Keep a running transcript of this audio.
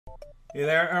Hey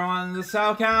there, everyone. This is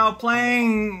raocow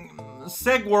playing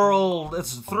SIG World.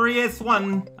 It's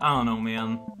 3-1. I don't know,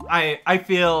 man. I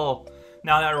feel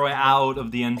now that we're out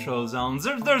of the intro zones,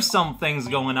 there's some things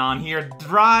going on here.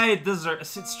 Drei Desert.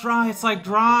 It's dry. It's like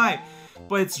dry,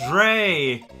 but it's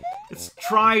Drei. It's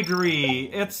Drei.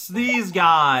 It's these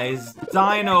guys.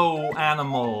 Dino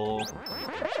Animal.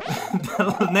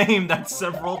 The name that's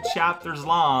several chapters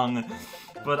long,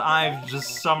 but I've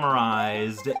just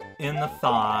summarized in the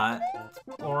thought.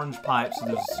 Orange pipes, so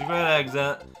there's a secret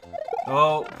exit.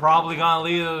 Oh, probably gonna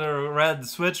lead to the Red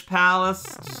Switch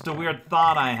Palace. Just a weird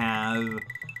thought I have.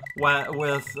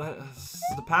 With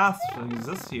the path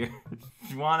exists here.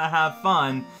 If you wanna have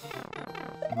fun.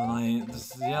 But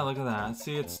yeah, look at that.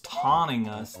 See, it's taunting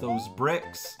us, those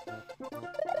bricks.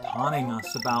 Taunting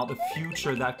us about the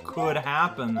future that could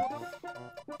happen.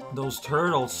 Those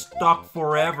turtles stuck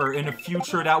forever in a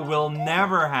future that will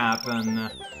never happen.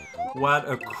 What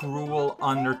a cruel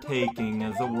undertaking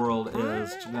as the world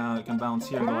is. Now I can bounce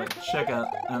here and go like, check it.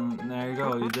 And there you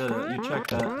go, you did it. You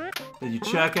checked it. Did you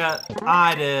check it?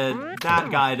 I did.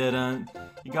 That guy didn't.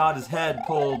 He got his head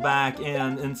pulled back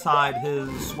inside his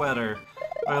sweater.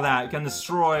 Look at that. It can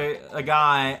destroy a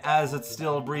guy as it's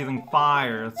still breathing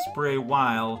fire. It's pretty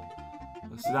wild.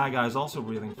 See, that guy's also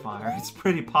breathing fire. It's a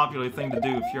pretty popular thing to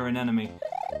do if you're an enemy.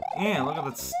 And look at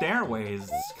the stairways.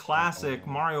 It's classic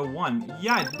Mario 1.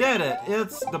 Yeah, I did it!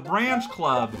 It's the branch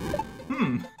club.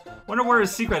 Wonder where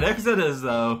his secret exit is,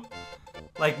 though.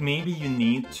 Like, maybe you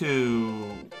need to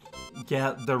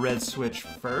get the red switch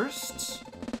first?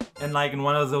 And like in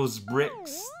one of those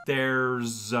bricks,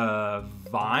 there's a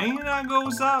vine that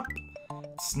goes up?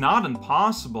 It's not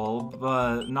impossible,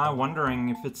 but now wondering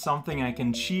if it's something I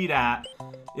can cheat at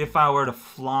if I were to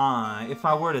fly, if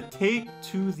I were to take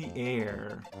to the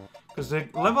air. Because the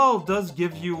level does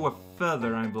give you a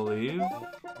feather, I believe.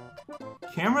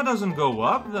 Camera doesn't go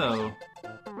up, though.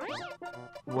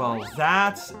 Well,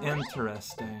 that's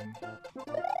interesting.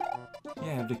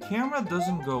 Yeah, the camera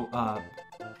doesn't go up.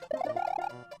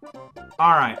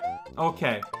 Alright,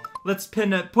 okay. Let's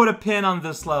put a pin on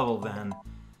this level, then.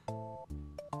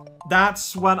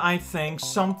 That's what I think.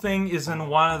 Something is in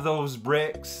one of those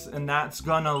bricks, and that's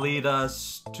gonna lead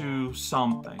us to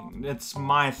something. It's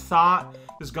my thought.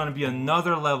 There's gonna be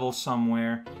another level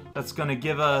somewhere that's gonna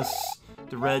give us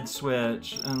the red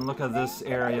switch. And look at this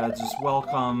area. Just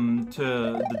welcome to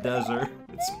the desert.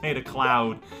 It's made of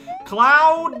cloud.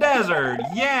 Cloud Desert!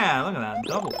 Yeah! Look at that.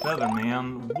 Double feather,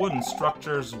 man. Wooden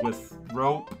structures with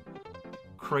rope.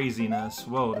 Craziness.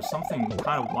 Whoa, there's something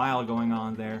kind of wild going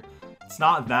on there. It's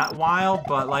not that wild,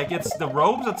 but like it's the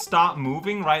ropes that stop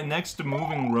moving right next to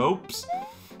moving ropes.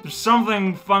 There's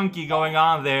something funky going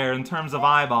on there in terms of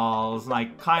eyeballs.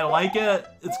 Like, kind of like it.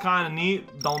 It's kind of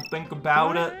neat. Don't think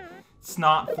about it. It's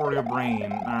not for your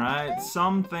brain, alright?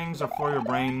 Some things are for your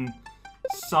brain.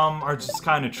 Some are just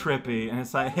kind of trippy. And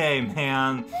it's like, hey,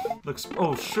 man. Looks.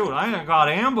 Oh, shoot. I got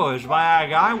ambushed by a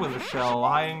guy with a shell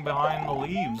hiding behind the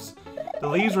leaves. The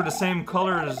leaves were the same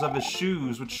colors of his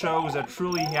shoes, which shows that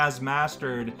truly he has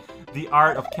mastered the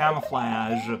art of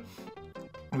camouflage.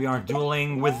 We are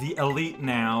dueling with the elite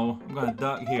now. I'm gonna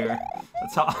duck here.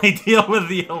 That's how I deal with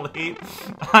the elite.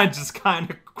 I just kind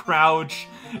of crouch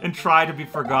and try to be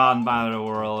forgotten by the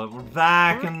world. We're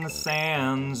back in the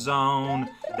sand zone.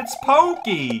 It's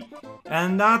Pokey!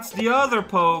 And that's the other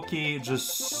Pokey.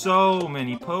 Just so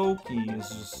many Pokeys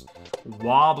just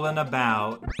wobbling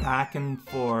about back and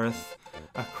forth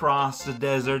across the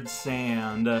desert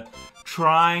sand,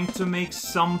 trying to make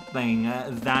something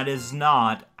that is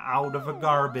not out of a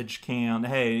garbage can.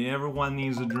 Hey, everyone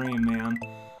needs a dream, man.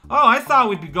 Oh, I thought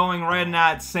we'd be going right in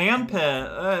that sand pit.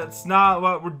 It's not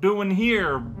what we're doing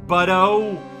here,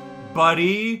 buddo.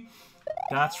 Buddy.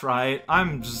 That's right,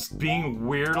 I'm just being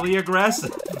weirdly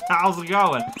aggressive. How's it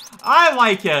going? I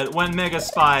like it when Mega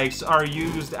Spikes are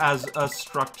used as a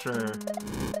structure.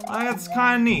 It's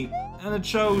kind of neat. And it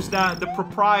shows that the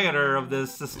proprietor of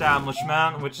this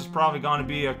establishment, which is probably going to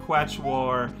be a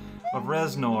Quechua of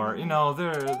Reznor, you know,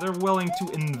 they're willing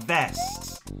to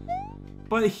invest.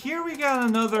 But here we got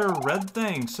another red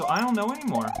thing, so I don't know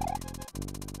anymore.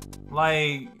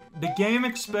 Like, the game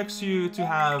expects you to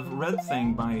have red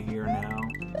thing by here now.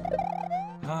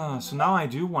 So now I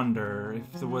do wonder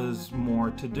if there was more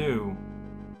to do.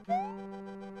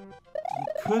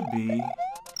 It could be.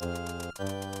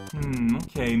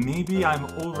 Okay, maybe I'm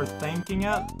overthinking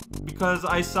it because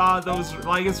I saw those,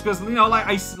 like, it's because, you know,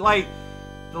 like,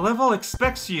 the level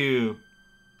expects you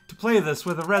to play this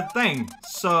with a red thing,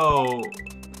 so,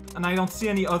 and I don't see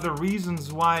any other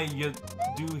reasons why you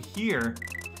do here,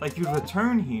 like, you'd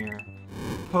return here,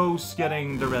 post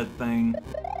getting the red thing.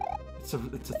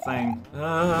 It's a thing.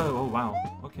 Oh wow.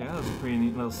 Okay, that was a pretty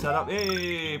neat little setup.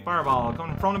 Hey, fireball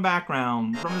coming from the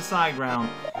background, from the side ground.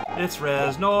 It's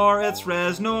Reznor, it's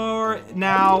Reznor.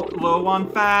 Now low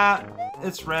on fat.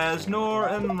 It's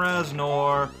Reznor and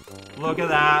Reznor. Look at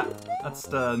that. That's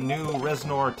the new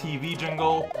Reznor TV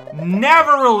jingle.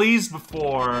 Never released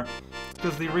before.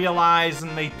 Because they realized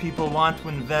and made people want to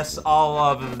invest all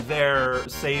of their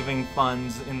saving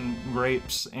funds in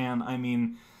grapes. And I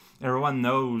mean, everyone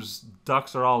knows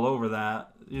ducks are all over that.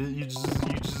 It's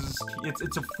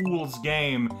a fool's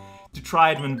game to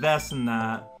try to invest in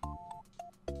that.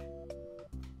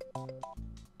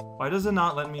 Why does it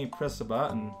not let me press a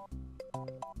button?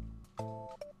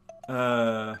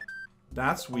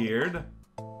 That's weird.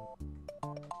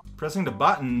 Pressing the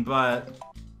button, but...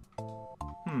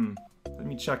 let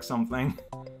me check something.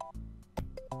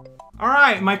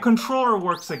 Alright, my controller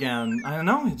works again. I don't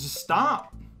know, it just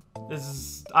stopped.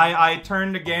 I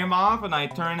turned the game off and I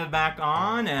turned it back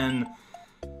on and...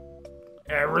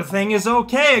 everything is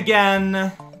okay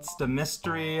again! It's the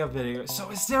mystery of video. So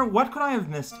is there... what could I have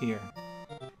missed here?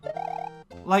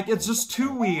 Like, it's just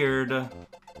too weird.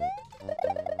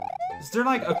 Is there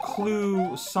like a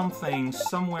clue, something,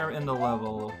 somewhere in the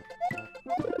level?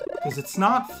 Because it's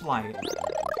not flight.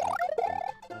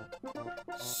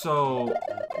 So,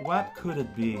 what could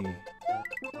it be? Do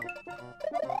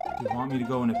you want me to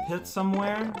go in a pit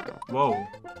somewhere? Whoa.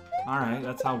 Alright,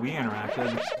 that's how we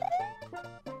interacted.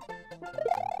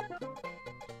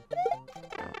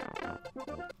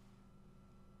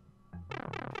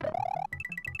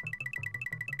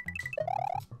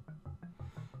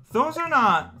 Those are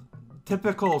not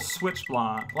typical switch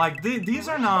block. Like, these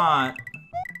are not...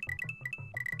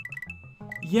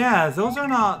 yeah, those are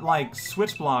not, like,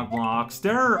 switch block blocks.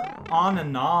 They're on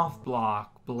and off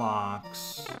block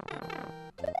blocks.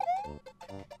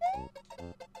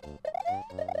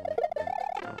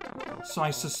 So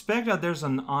I suspect that there's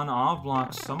an on-off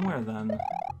block somewhere then.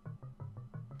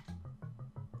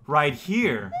 Right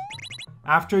here.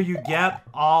 After you get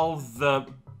all the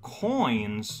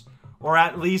coins... or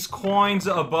at least coins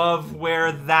above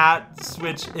where that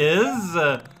switch is?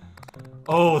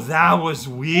 Oh, that was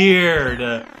weird.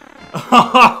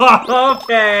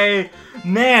 Okay.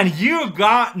 Man, you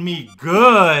got me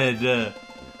good.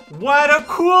 What a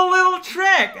cool little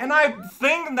trick. And I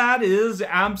think that is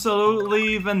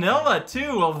absolutely vanilla,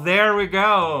 too. Well, there we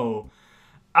go.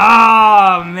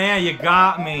 Ah, man, you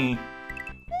got me.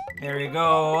 Here you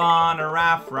go on a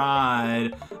raft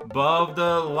ride above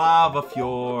the lava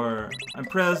fjord. I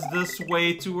pressed this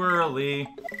way too early.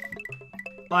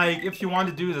 Like, if you want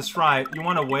to do this right, you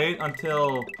want to wait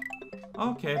until...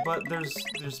 okay, but there's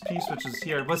P-switches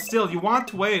here. But still, you want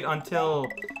to wait until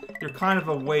you're kind of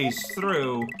a ways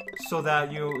through so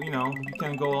that you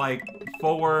can go, like,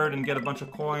 forward and get a bunch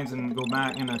of coins and go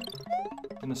back in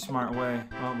a smart way.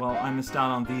 Oh, well, I missed out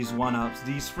on these 1-ups.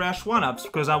 These fresh 1-ups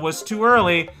because I was too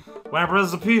early. Whenever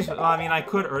there's a piece, I mean, I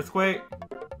could earthquake.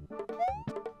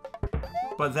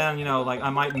 But then, you know, like, I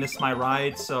might miss my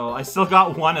ride, so I still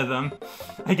got one of them.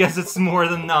 I guess it's more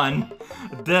than none.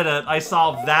 Did it. I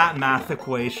solved that math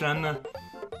equation. There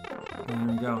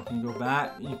we go. Can you go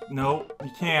back? Nope,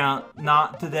 you can't.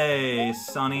 Not today,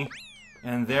 sonny.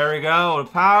 And there we go. The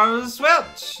power of the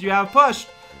switch you have pushed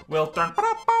will turn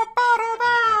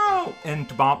into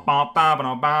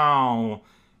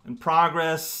and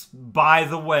progress, by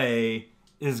the way,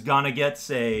 is gonna get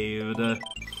saved.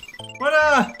 What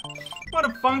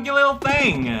a funky little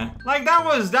thing. Like,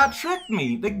 that tricked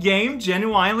me. The game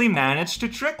genuinely managed to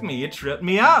trick me. It tripped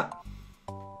me up.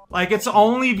 Like, it's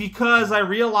only because I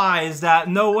realized that,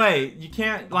 no way, you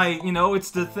can't, like, you know,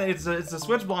 it's the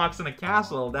switch blocks in a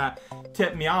castle that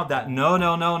tipped me off that,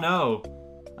 no.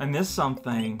 I missed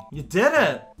something. You did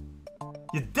it.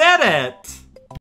 You did it.